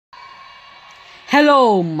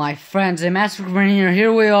Hello, my friends, and Master here.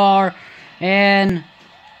 Here we are, and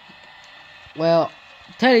well,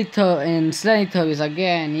 and Slendytubbies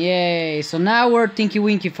again. Yay! So now we're Tinky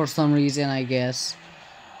Winky for some reason, I guess.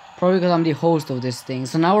 Probably because I'm the host of this thing.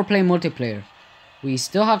 So now we're playing multiplayer. We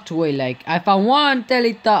still have to wait. Like I found one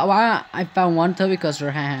Teletubby. I found one Tubby Custer.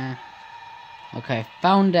 Okay,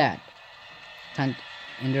 found that. And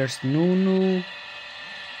there's Nunu.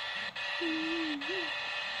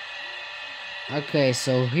 Okay,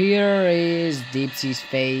 so here is Deepsy's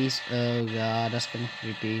face. Oh god, that's kind of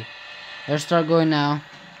creepy. Let's start going now.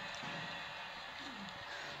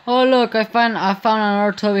 Oh look, I found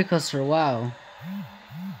another Toby Custer. Wow.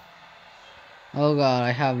 Oh god,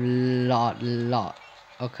 I have lot.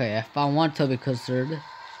 Okay, I found one Toby Custard.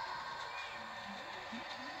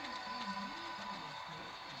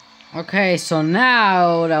 Okay, so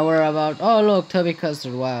now that we're about. Oh look, Toby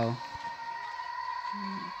Custard. Wow.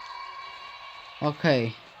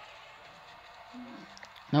 Okay.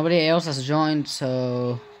 Nobody else has joined,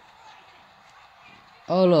 so.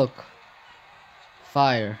 Oh look.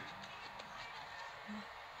 Fire.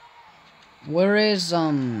 Where is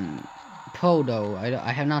Poe though?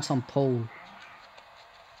 I have not some Poe.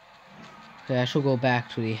 Okay, I should go back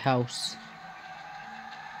to the house.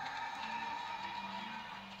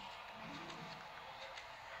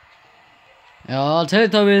 All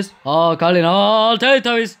Teletubbies! Oh, calling all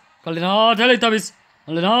Teletubbies! Calling all Teletubbies!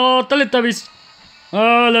 Calling all Teletubbies!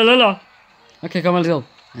 Oh, la la la! Okay, come on, let's go.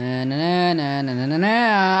 Na na na na na na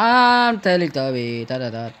na. I'm Teletubby. Da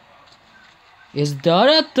da da. Is that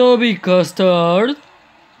a Toby Custard?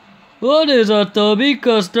 What is a Toby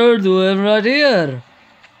Custard doing right here?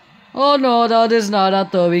 Oh no, that is not a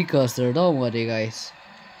Toby Custard. Don't worry, guys.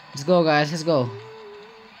 Let's go, guys. Let's go.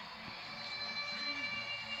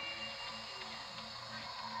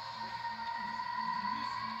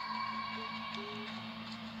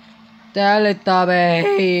 Teletubbies!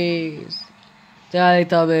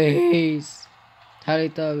 Teletubbies!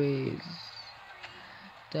 Teletubbies!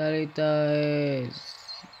 Teletubbies!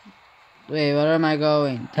 Wait, where am I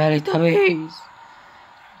going? Teletubbies!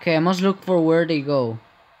 Okay, I must look for where they go.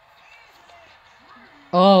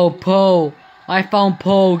 Oh, Poe! I found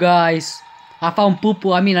Poe, guys! I found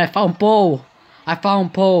Poo-Poo, I found Poe! I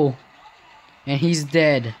found Poe! And he's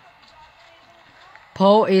dead.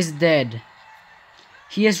 Poe is dead.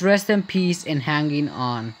 He is rest in peace and hanging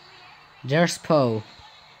on. There's Poe.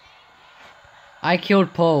 I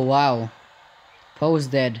killed Poe, wow. Poe is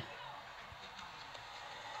dead.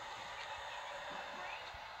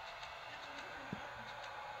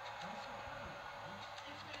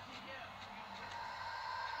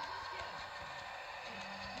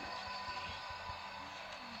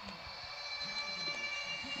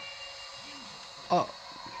 Oh.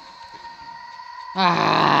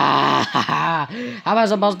 Ah! How am I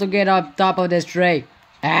supposed to get up top of this tree?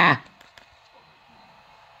 Ah!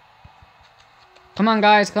 Come on,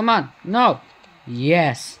 guys, come on. No.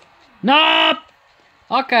 Yes. Nope!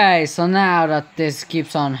 Okay, so now that this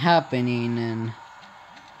keeps on happening, and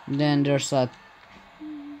then there's a.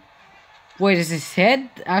 Wait, is his head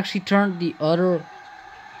actually turned the other?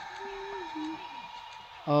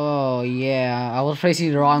 Oh yeah, I was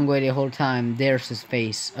facing the wrong way the whole time. There's his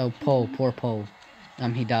face. Oh, Poe, poor Poe.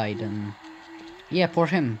 He died, and yeah, poor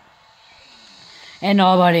him. And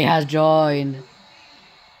nobody has joined.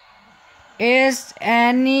 Is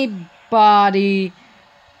anybody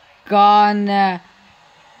gonna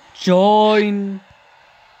join?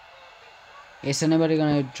 Is anybody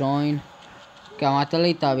gonna join? Come on,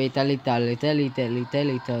 Teletubby.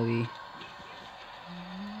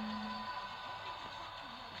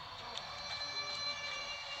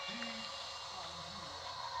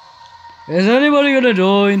 Is anybody gonna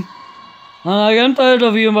join? I'm tired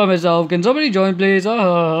of you by myself. Can somebody join, please?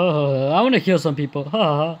 I wanna kill some people.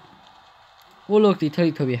 Oh look, the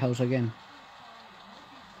Teletubby house again.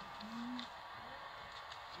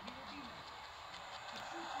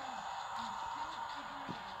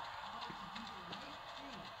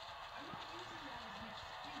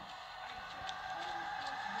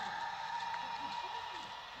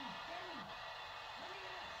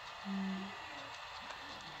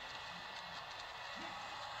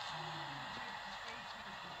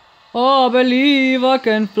 Oh, I believe I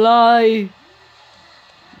can fly.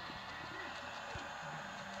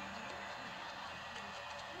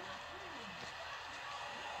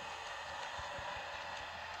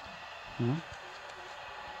 Huh?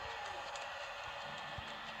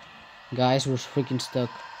 Guys, we're freaking stuck.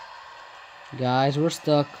 Guys, we're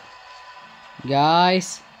stuck.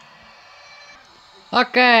 Guys.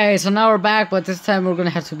 Okay, so now we're back, but this time we're gonna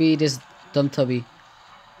have to be this dumb tubby.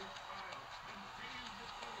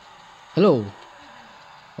 Hello.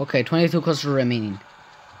 Okay, 22 customers remaining.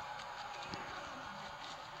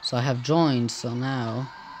 So I have joined, so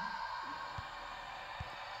now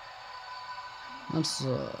let's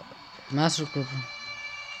master group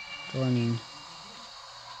joining.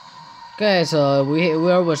 Okay, so we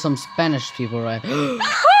are with some Spanish people, right?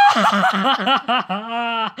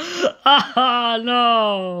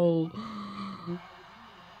 No.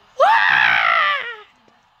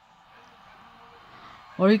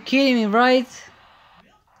 Are you kidding me, right?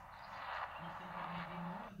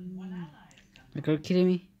 Like, are you kidding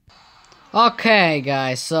me? Okay,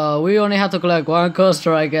 guys, so we only have to collect one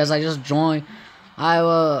coaster, I guess. I just joined. I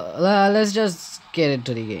will. Let's just get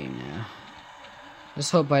into the game now.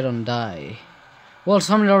 Let's hope I don't die. Well,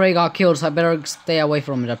 somebody already got killed, so I better stay away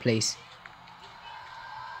from that place.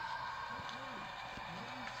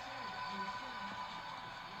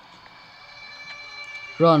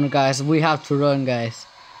 Run, guys. We have to run, guys.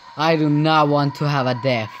 I do not want to have a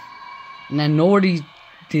death. And I know where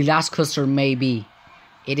the last coaster may be.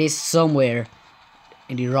 It is somewhere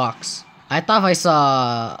in the rocks. I thought I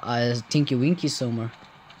saw a Tinky Winky somewhere.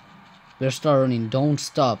 We'll start running. Don't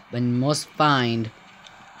stop. And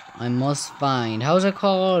I must find. How's it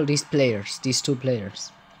called? These players. These two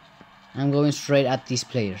players. I'm going straight at these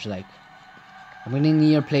players. Like, I'm getting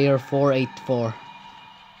near player 484.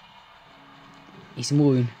 He's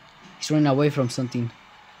moving. He's running away from something.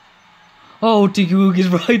 Oh, Tinky Winky's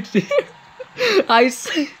right there. I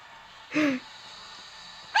see.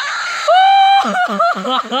 What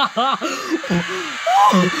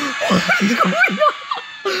is going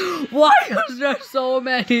on? Why is there so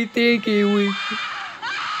many Tinky Winkies?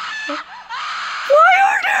 Why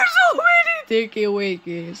are there so many Tinky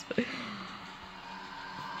Winkies?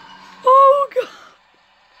 Oh god.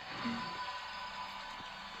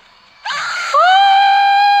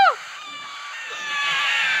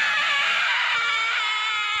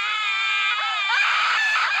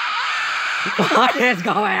 What is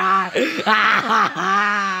going on?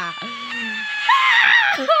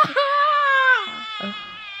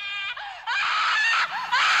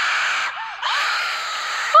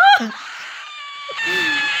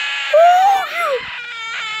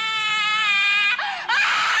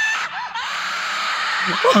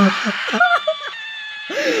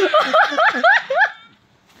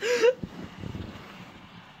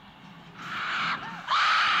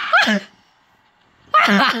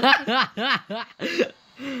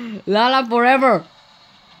 Lala forever.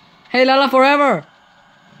 Hey, Lala forever.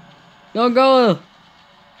 Don't go.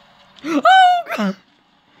 Oh god.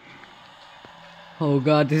 Oh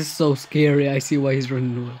god, this is so scary. I see why he's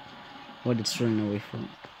running away. What it's running away from.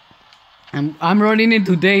 I'm running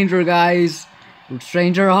into danger, guys.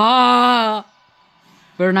 Stranger. Ah!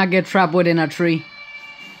 Better not get trapped within a tree.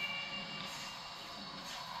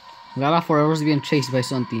 Lala forever is being chased by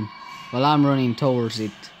something while I'm running towards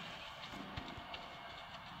it.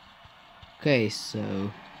 Okay,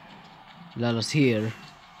 so Lala's here.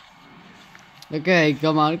 Okay,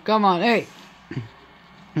 come on, hey.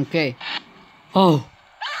 Okay. Oh.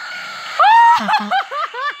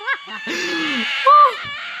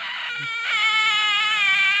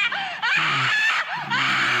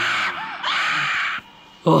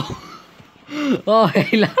 Oh. Oh,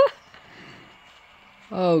 hey, Lala.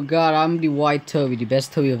 Oh god, I'm the white Toby, the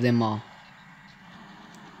best Toby of them all.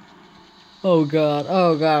 Oh god,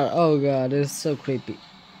 oh god, oh god, this is so creepy.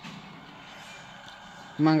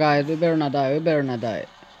 Come on guys, we better not die, we better not die.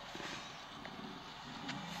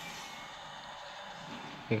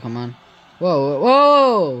 Okay, come on. Whoa,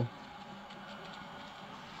 whoa!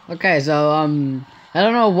 Okay, so I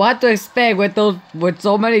don't know what to expect with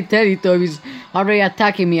so many Teletubbies already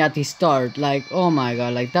attacking me at the start. Like, oh my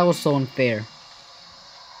god, like that was so unfair.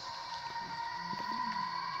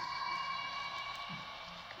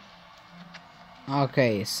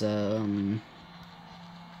 Okay, so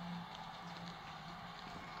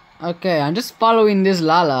okay, I'm just following this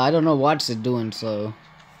Lala. I don't know what's it doing, so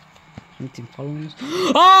something following us.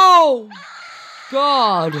 Oh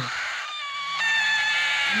god!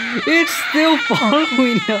 It's still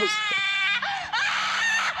following us.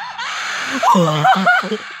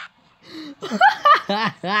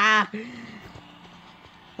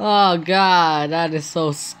 Oh god, that is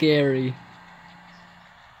so scary.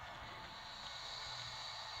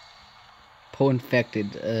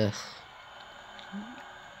 Infected. Ugh.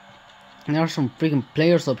 And there are some freaking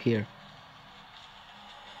players up here.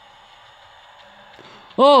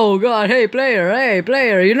 Oh god, hey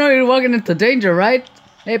player, you know you're walking into danger, right?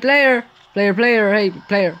 Hey player, hey player, hey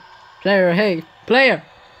player.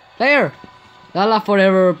 Lala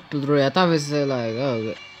forever. I thought it was like, oh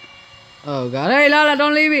god. Oh god. Hey Lala,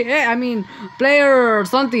 don't leave me. Hey, I mean player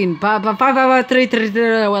something. 5 5 5 3 3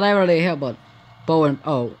 3 whatever the hell but Bowen.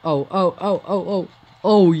 Oh.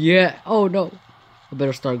 Oh yeah. Oh no. I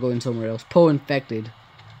better start going somewhere else. Poe infected.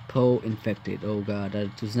 Poe infected. Oh god,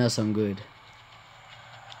 that does not sound good.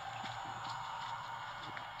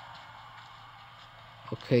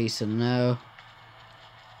 Okay, so now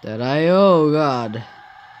that oh god.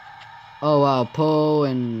 Oh wow, Poe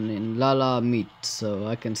and Lala meet, so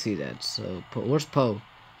I can see that. So Poe, where's Poe?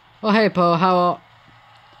 Oh hey Poe, how?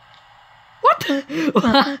 What?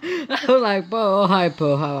 I was like Poe. Oh hi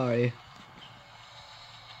Poe, how are you?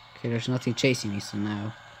 Okay, there's nothing chasing me, so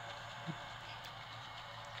now.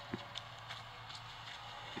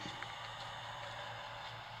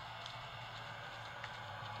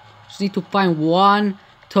 Just need to find one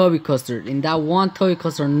Toby coaster. In that one Toby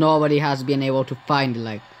coaster, nobody has been able to find it.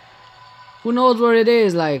 Like, who knows where it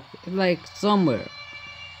is? Like somewhere.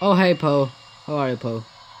 Oh hey Poe, how are you Poe?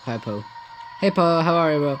 Hi Poe. Hey Poe, how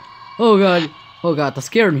are you bro? Oh god, that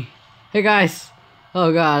scared me. Hey guys.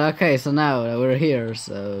 Oh god, okay, so now we're here,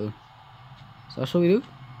 so what should we do?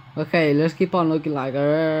 Okay, let's keep on looking like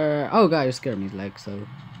oh god, you scared me, like so.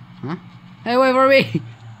 Huh? Hey, wait for me!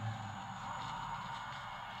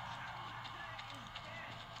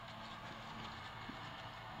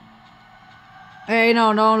 Hey,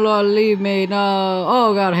 no, don't leave me, no.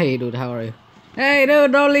 Oh god, hey dude, how are you? Hey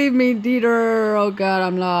dude, don't leave me, Dieter. Oh god,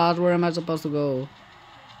 I'm lost. Where am I supposed to go?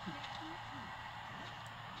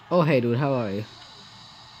 Oh hey dude, how are you?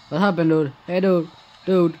 What happened, dude? Hey dude,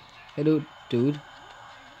 hey dude.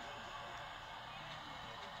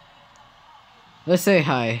 Let's say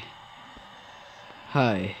hi.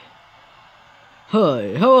 Hi.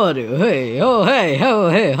 Hi, how are you? Hey, oh hey, oh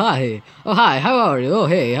hey, hi. Oh hi, how are you? Oh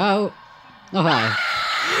hey, how? Oh hi.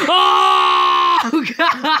 Oh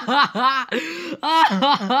god!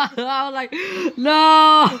 I was like,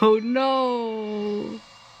 no.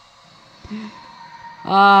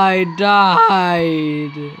 I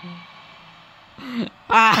died.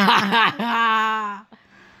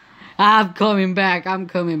 I'm coming back.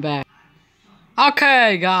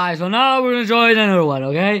 Okay, guys. So now we're gonna join another one.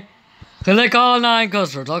 Okay. Collect all 9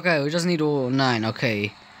 custards. Okay, we just need 9.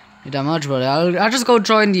 Okay. Not that much, but I'll just go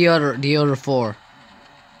join the other 4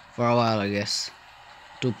 for a while, I guess.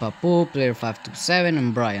 Tupapu, player 527,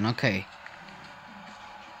 and Brian. Okay.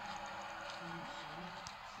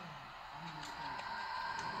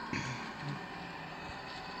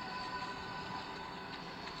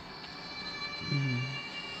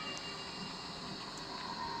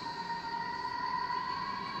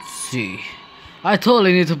 See, I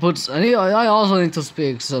totally need to put. I also need to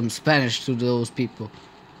speak some Spanish to those people.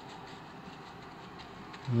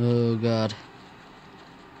 Oh god.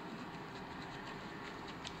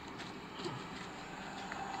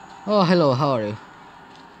 Oh hello, how are you?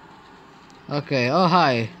 Okay. Oh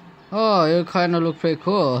hi. Oh, you kind of look pretty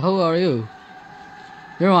cool. Who are you?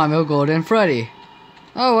 You remind me of Golden Freddy.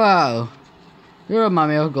 Oh wow. You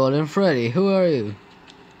remind me of Golden Freddy. Who are you?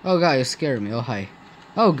 Oh god, you scared me. Oh hi.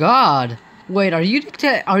 Oh god. Wait, are you the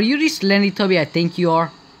Slendytubby I think you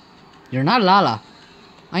are? You're not Lala.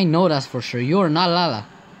 I know that's for sure. You're not Lala.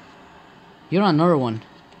 You're another one.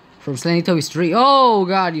 From Slendytubbies 3. Oh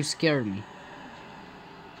god, you scared me.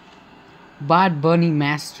 Bad Bunny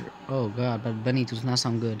Master. Oh god, Bad Bunny does not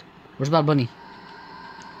sound good. Where's Bad Bunny?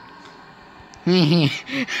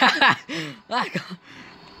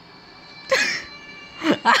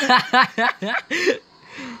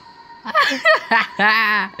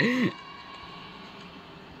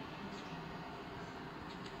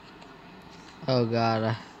 Oh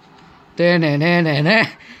god.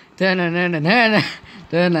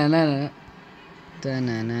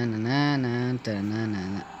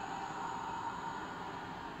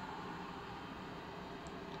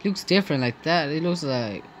 Looks different like that. It looks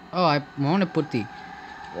like, oh, I want to put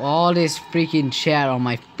all this freaking chat on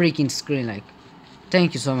my freaking screen. Like,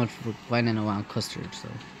 thank you so much for finding around custard. So,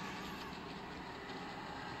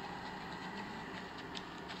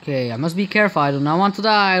 okay, I must be careful. I do not want to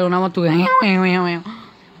die. I do not want to.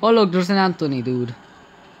 Oh look, there's an Anthony, dude.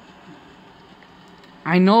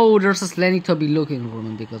 I know there's a Slendytubby looking for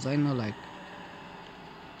me because I know like.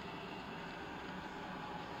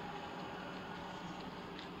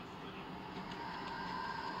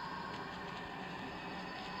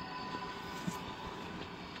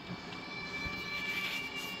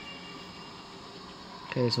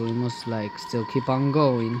 Okay, so we must like still keep on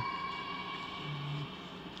going.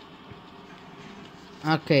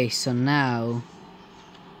 Okay, so now,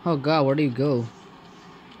 oh god, where do you go?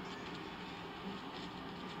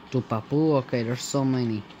 To Papu? Okay, there's so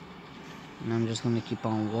many. And I'm just gonna keep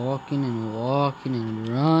on walking and walking and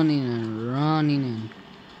running and running and...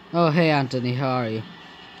 Oh, hey Anthony, how are you?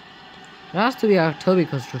 There has to be a tubby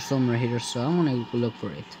coaster somewhere here, so I'm gonna look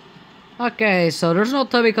for it. Okay, so there's no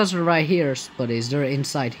tubby coaster right here, but is there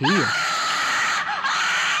inside here?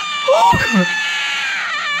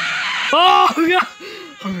 Oh god!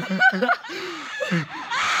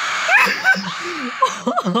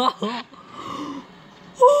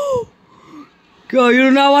 God, you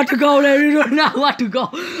do not want to go there, you do not want to go.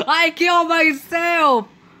 I killed myself!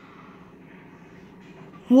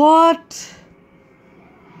 What?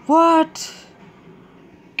 What?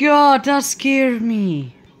 God, that scared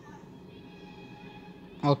me.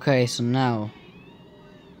 Okay, so now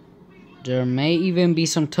there may even be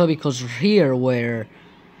some tubby coasters here where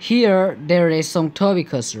here there is some tubby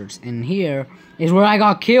coasters and here is where I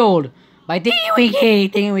got killed by Tinky Winky.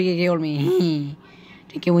 Tinky Winky killed me.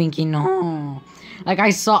 Tinky Winky, no. Like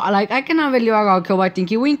I cannot believe I got killed by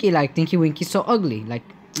Tinky Winky. Like Tinky Winky's so ugly. Like,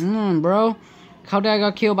 bro. How did I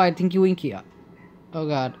got killed by Tinky Winky? Oh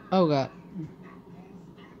god, oh god.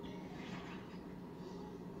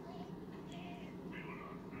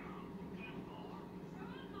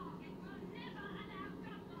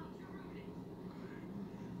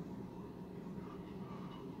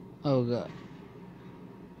 Oh god.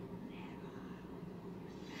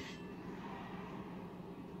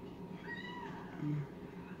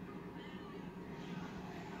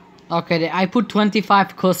 Okay, I put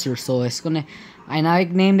 25 coasters, so it's gonna, and I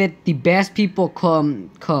named it the best people come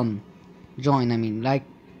join. I mean, like,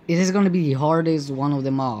 this is gonna be the hardest one of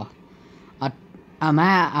them all. A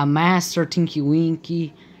master Tinky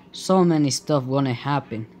Winky, so many stuff gonna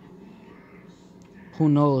happen. Who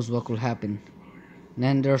knows what could happen? And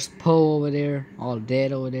then there's Poe over there, all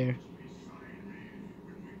dead over there.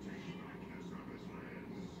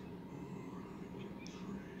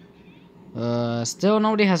 Still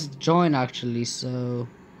nobody has joined actually, so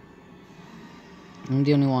I'm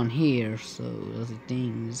the only one here, so that's the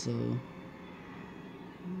thing, so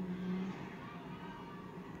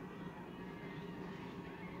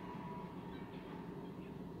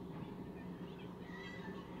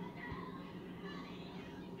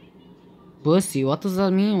Pussy, what does that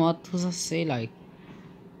mean? What does that say? Like,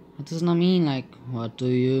 what does that mean? Like, what do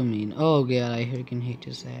you mean? Oh god, I freaking hate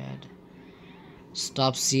this ad.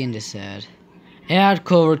 Stop seeing this ad. Ad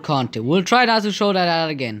covered content. We'll try not to show that ad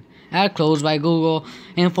again. Ad closed by Google,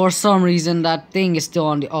 and for some reason that thing is still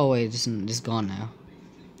on the... Oh wait, this is gone now.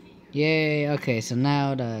 Yay, okay, so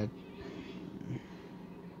now that...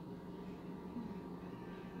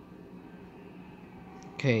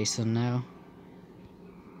 Okay, so now...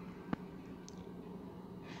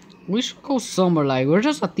 We should go somewhere, like, we're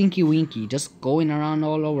just a Tinky Winky, just going around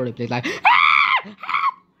all over the place, like...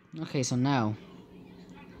 Okay, so now...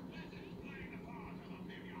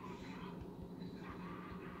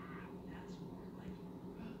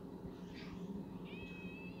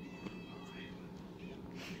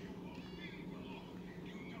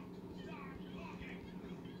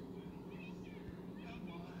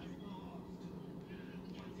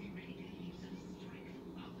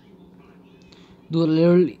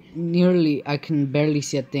 Dude, nearly, I can barely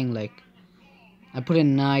see a thing, like, I put it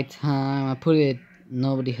night time, I put it,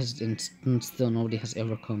 nobody has, and still nobody has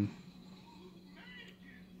ever come.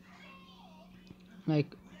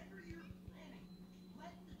 Like,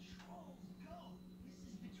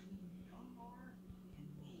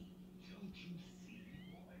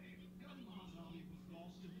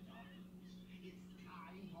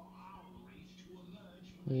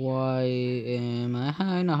 why am I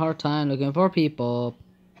having a hard time looking for people?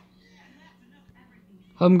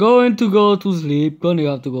 I'm going to go to sleep, gonna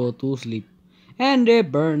have to go to sleep. And the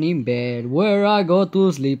burning bed where I go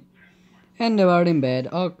to sleep. And the burning bed,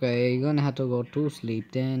 okay, gonna have to go to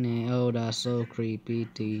sleep then. Oh, that's so creepy,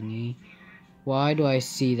 teeny. Why do I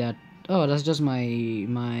see that? Oh, that's just my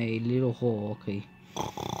little hole, okay.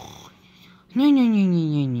 Okay,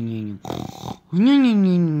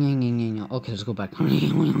 let's go back.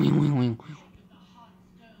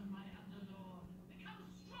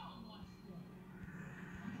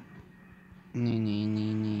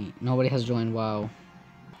 Nobody has joined, wow.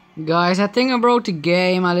 Guys, I think I broke the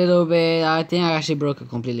game a little bit. I think I actually broke it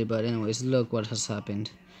completely, but anyways, look what has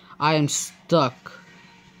happened. I am stuck.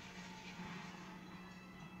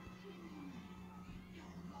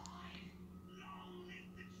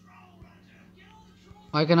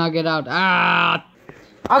 I cannot get out. Ah!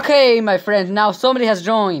 Okay, my friends, now somebody has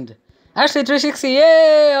joined. Actually, 360,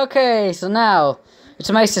 yay! Okay, so now,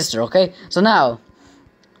 it's my sister, okay? So now,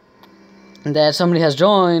 that somebody has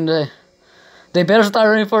joined, they better start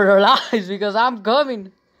running for their lives because I'm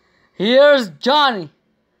coming. Here's Johnny.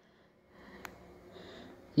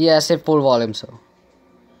 Yes, at full volume, so.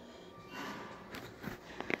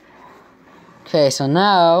 Okay, so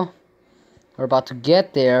now we're about to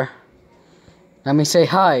get there. Let me say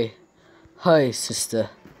hi. Hi, sister.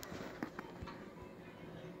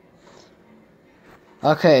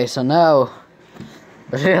 Okay, so now.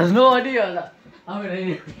 But she has no idea that I'm in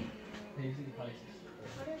here.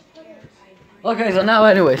 Okay, so now,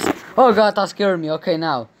 anyways. Oh god, that scared me. Okay,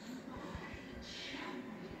 now.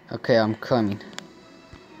 Okay, I'm coming.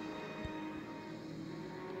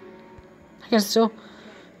 I can still.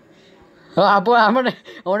 Ah, boy, I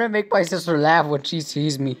wanna make my sister laugh when she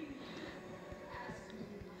sees me.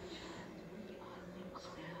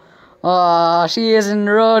 Oh, she isn't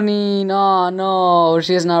running. Oh no,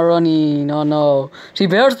 she is not running. Oh no, she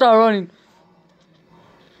better start running.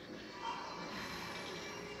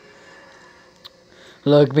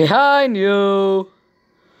 Look behind you.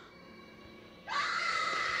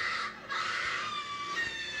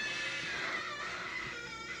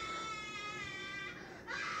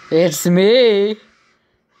 It's me.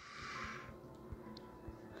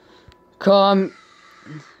 Come.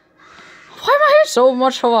 Why am I having so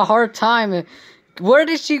much of a hard time? Where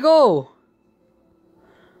did she go?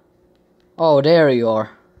 Oh, there you are.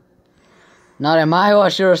 Not in my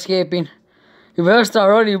watch, you're escaping. You better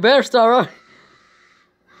start running. You better start running.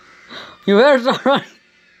 You better start running.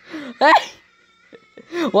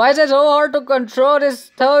 Hey! Why is it so hard to control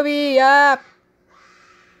this Toby?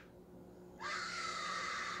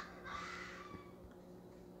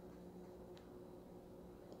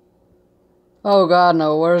 Oh god,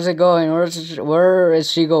 no. Where is it going? Where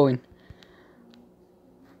is she going?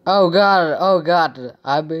 Oh god, oh god.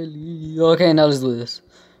 I believe. Okay, now let's do this.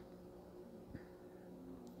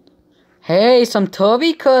 Hey, some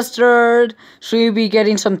Toby custard. Should we be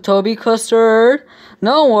getting some Toby custard?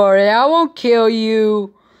 Don't worry, I won't kill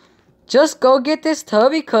you. Just go get this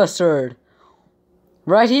Toby custard.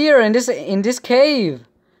 Right here in this cave.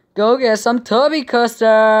 Go get some Toby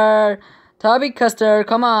custard. Toby custard,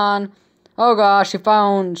 come on. Oh gosh, she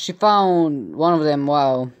found one of them.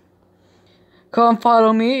 Wow. Come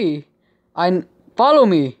follow me. Follow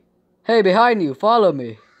me. Hey, behind you, follow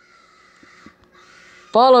me.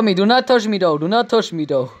 Follow me. Do not touch me though. Do not touch me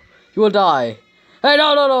though. You will die. Hey,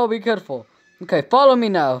 no, be careful. Okay, follow me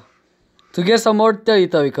now. To get some more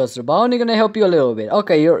Teletubby custard. But I'm only gonna help you a little bit.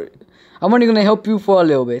 Okay, I'm only gonna help you for a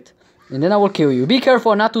little bit. And then I will kill you. Be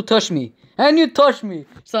careful not to touch me. And you touched me.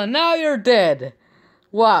 So now you're dead.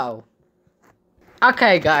 Wow.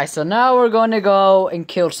 Okay, guys. So now we're gonna go and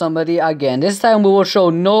kill somebody again. This time we will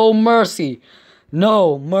show no mercy.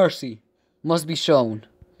 No mercy must be shown.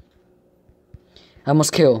 I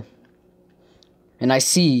must kill. And I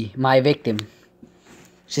see my victim.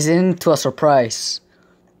 She's into a surprise.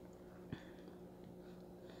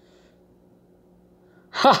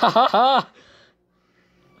 Ha ha ha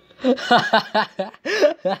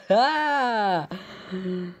ha!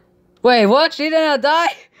 Wait, what? She didn't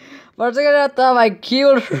die? For a second I thought I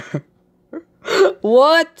killed her.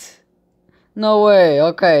 What? No way.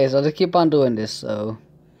 Okay, so let's keep on doing this. So.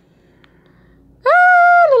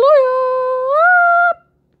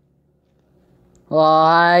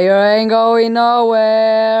 Why, you ain't going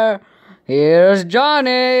nowhere. Here's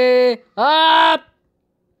Johnny. Up.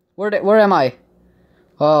 Where am I?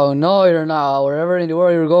 Oh no, you're not. Wherever in the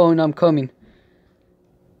world you're going, I'm coming.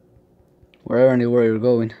 Wherever in the world you're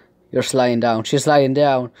going, you're sliding down. She's sliding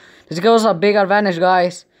down. This gives us a big advantage,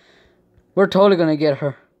 guys. We're totally gonna get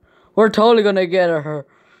her. We're totally gonna get her.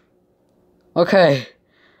 Okay.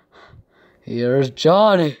 Here's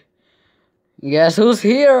Johnny. Guess who's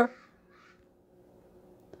here?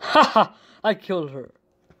 Haha! I killed her.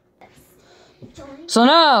 So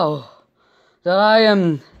now that I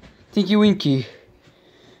am Tinky Winky.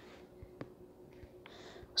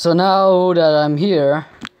 So now that I'm here,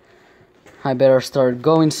 I better start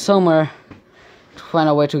going somewhere to find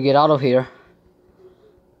a way to get out of here.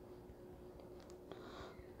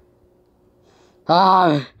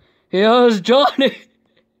 Ah, here's Johnny.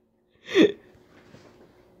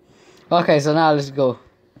 Okay, so now let's go.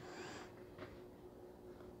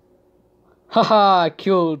 Haha, I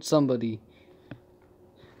killed somebody.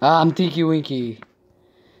 I'm Tinky Winky.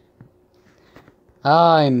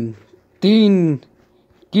 I'm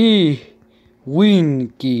Tinky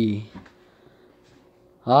Winky.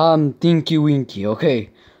 I'm Tinky Winky. Okay,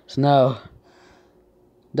 so now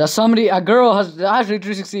a girl has actually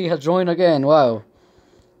 360 has joined again. Wow.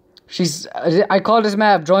 I call this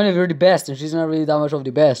map join if you're the best, and she's not really that much of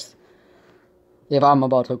the best. If I'm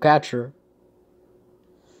about to catch her.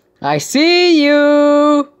 I see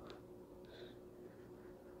you.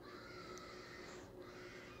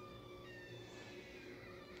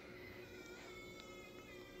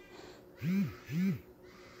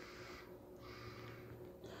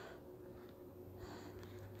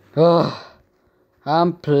 Oh,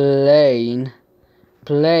 I'm playing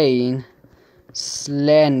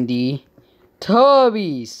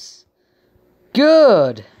Slendytubbies.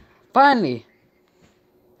 Good. Finally.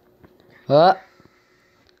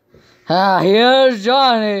 Here's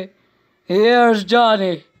Johnny. Here's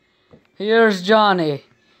Johnny. Here's Johnny.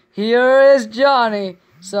 Here is Johnny.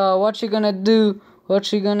 So what you gonna do?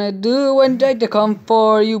 What you gonna do when they come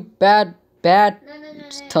for you? Bad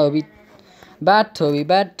Toby. Bad Toby.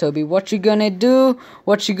 What you gonna do?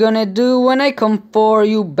 What you gonna do when I come for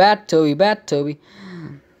you? Bad Toby.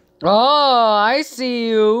 Oh, I see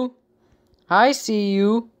you. I see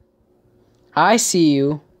you. I see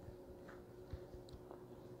you.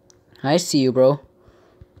 I see you, bro.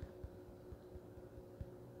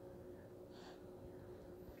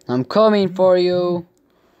 I'm coming for you.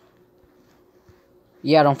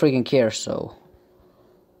 Yeah, I don't freaking care, so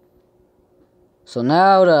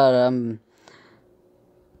now that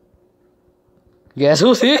guess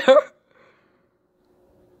who's here?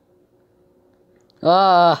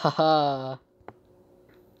 Ah, haha.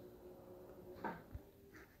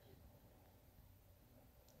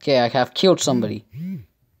 Okay, I have killed somebody.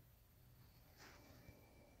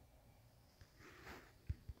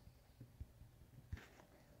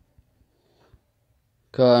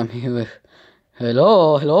 Come here.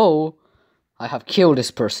 Hello. I have killed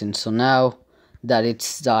this person, so now that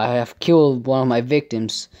I have killed one of my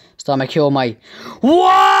victims, it's time I kill my...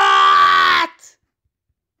 What?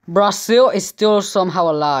 Brazil is still somehow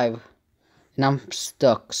alive, and I'm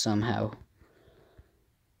stuck somehow.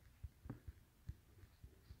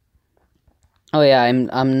 Oh yeah,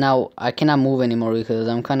 I'm now, I cannot move anymore because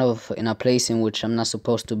I'm kind of in a place in which I'm not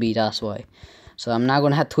supposed to be, that's why. So I'm now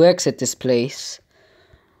gonna have to exit this place.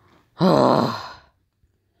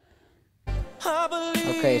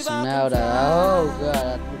 Okay, so now that, oh god,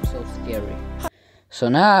 that looks so scary. So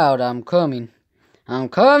now that I'm coming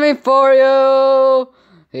for you.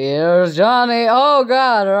 Here's Johnny. Oh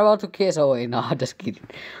god, they're about to kiss. Oh wait, no, just kidding.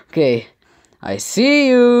 Okay, I see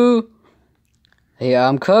you. Yeah,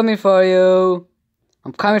 I'm coming for you.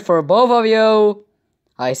 I'm coming for both of you.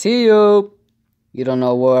 I see you. You don't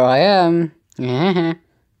know where I am.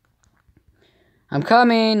 I'm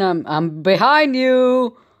coming. I'm behind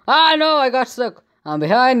you. Ah no, I got stuck. I'm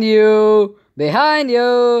behind you. Behind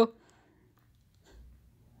you.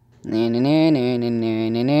 I'm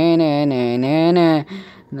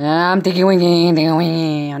thinking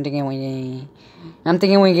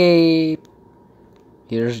winky.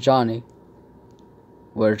 Here's Johnny.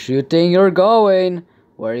 Where do you think you're going?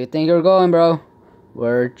 Where do you think you're going, bro?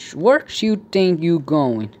 Where do you think you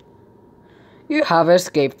going? You have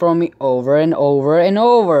escaped from me over and over and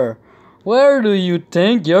over. Where do you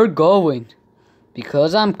think you're going?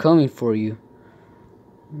 Because I'm coming for you.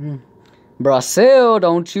 Brazil,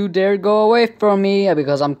 don't you dare go away from me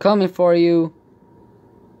because I'm coming for you.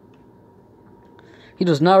 He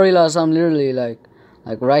does not realize I'm literally like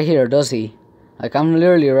right here, does he? Like I'm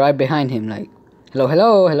literally right behind him, like,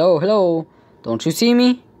 hello. Don't you see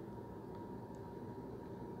me?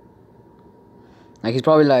 Like he's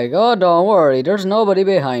probably like, oh, don't worry, there's nobody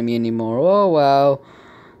behind me anymore. Oh, wow.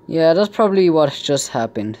 Yeah, that's probably what just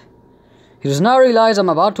happened. He does not realize I'm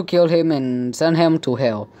about to kill him and send him to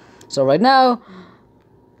hell. So right now,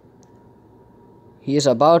 he is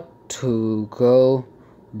about to go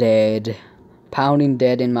dead. Pounding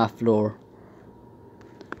dead in my floor.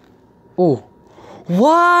 Oh.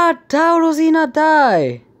 What? How does he not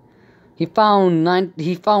die? He found one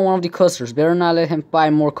of the custards. Better not let him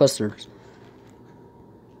find more custards.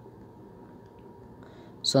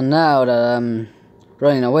 So now that I'm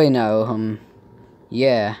running away now,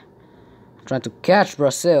 yeah. I'm trying to catch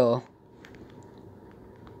Brazil.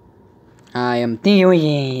 I am thinking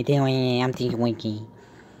winky. I'm thinking winky.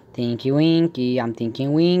 I'm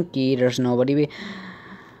thinking winky. There's nobody.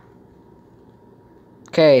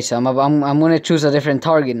 Okay, so I'm gonna choose a different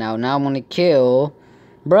target now. Now I'm gonna kill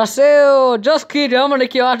Brazil. Just kidding. I'm gonna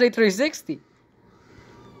kill Ashley 360.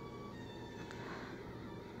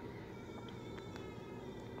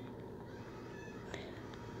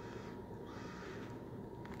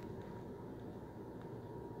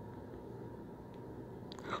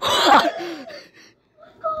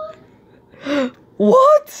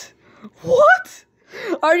 What? What?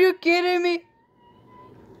 Are you kidding me?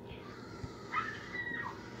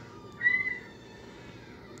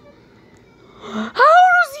 How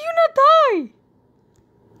does you not die?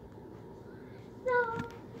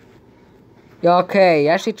 No. Okay,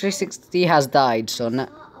 actually 360 has died, so now.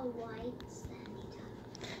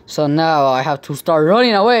 So now I have to start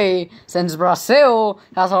running away since Brazil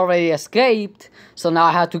has already escaped. So now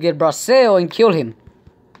I have to get Brazil and kill him.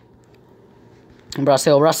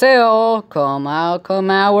 Brazil, Brazil, come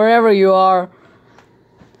out, wherever you are.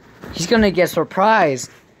 He's gonna get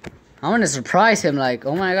surprised. I'm gonna surprise him, like,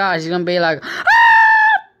 oh my gosh, he's gonna be like, ah!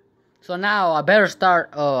 So now I better start.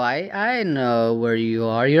 Oh, I know where you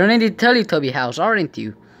are. You're in the Teletubby house, aren't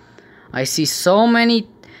you? I see so many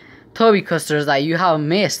Tubby Custers that you have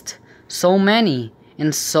missed. So many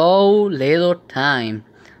in so little time.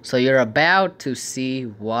 So you're about to see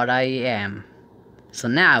what I am. So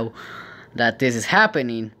now that this is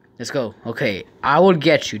happening, let's go. Okay, I will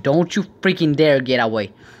get you. Don't you freaking dare get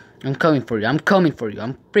away. I'm coming for you. I'm coming for you.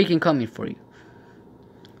 I'm freaking coming for you.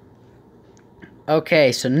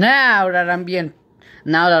 Okay, so now that I am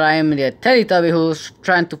the Teletubby who's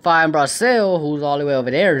trying to find Brazil, who's all the way over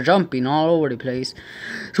there, jumping all over the place.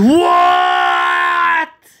 What?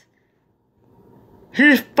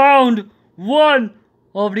 He found one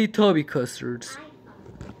of the Tubby Custards.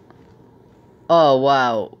 Oh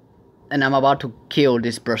wow. And I'm about to kill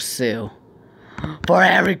this Brazil for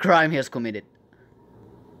every crime he has committed.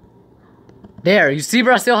 There, you see,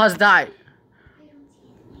 Brazil has died.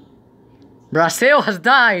 Brazil has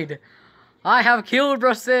died. I have killed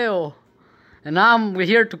Brazil. And I'm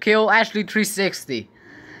here to kill Ashley 360.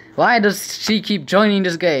 Why does she keep joining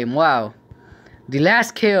this game? Wow. The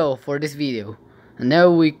last kill for this video. And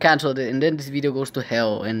now we canceled it, and then this video goes to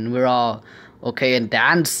hell, and we're all okay and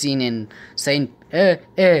dancing and saying eh.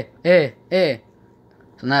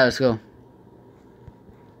 So now let's go.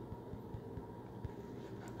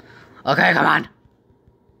 Okay, come on.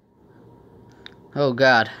 Oh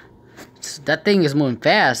god. That thing is moving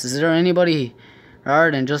fast. Is there anybody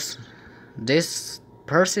other than just this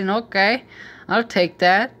person? Okay, I'll take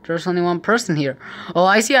that. There's only one person here. Oh,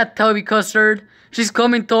 I see a Tubby Custard. She's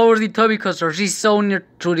coming towards the Tubby Custard. She's so near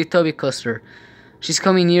to the Tubby Custard. She's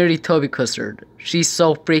coming near the Tubby Custard. She's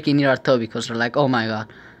so freaking near a Tubby Custard. Like, oh my god.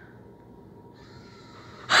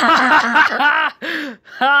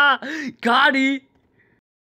 Got it.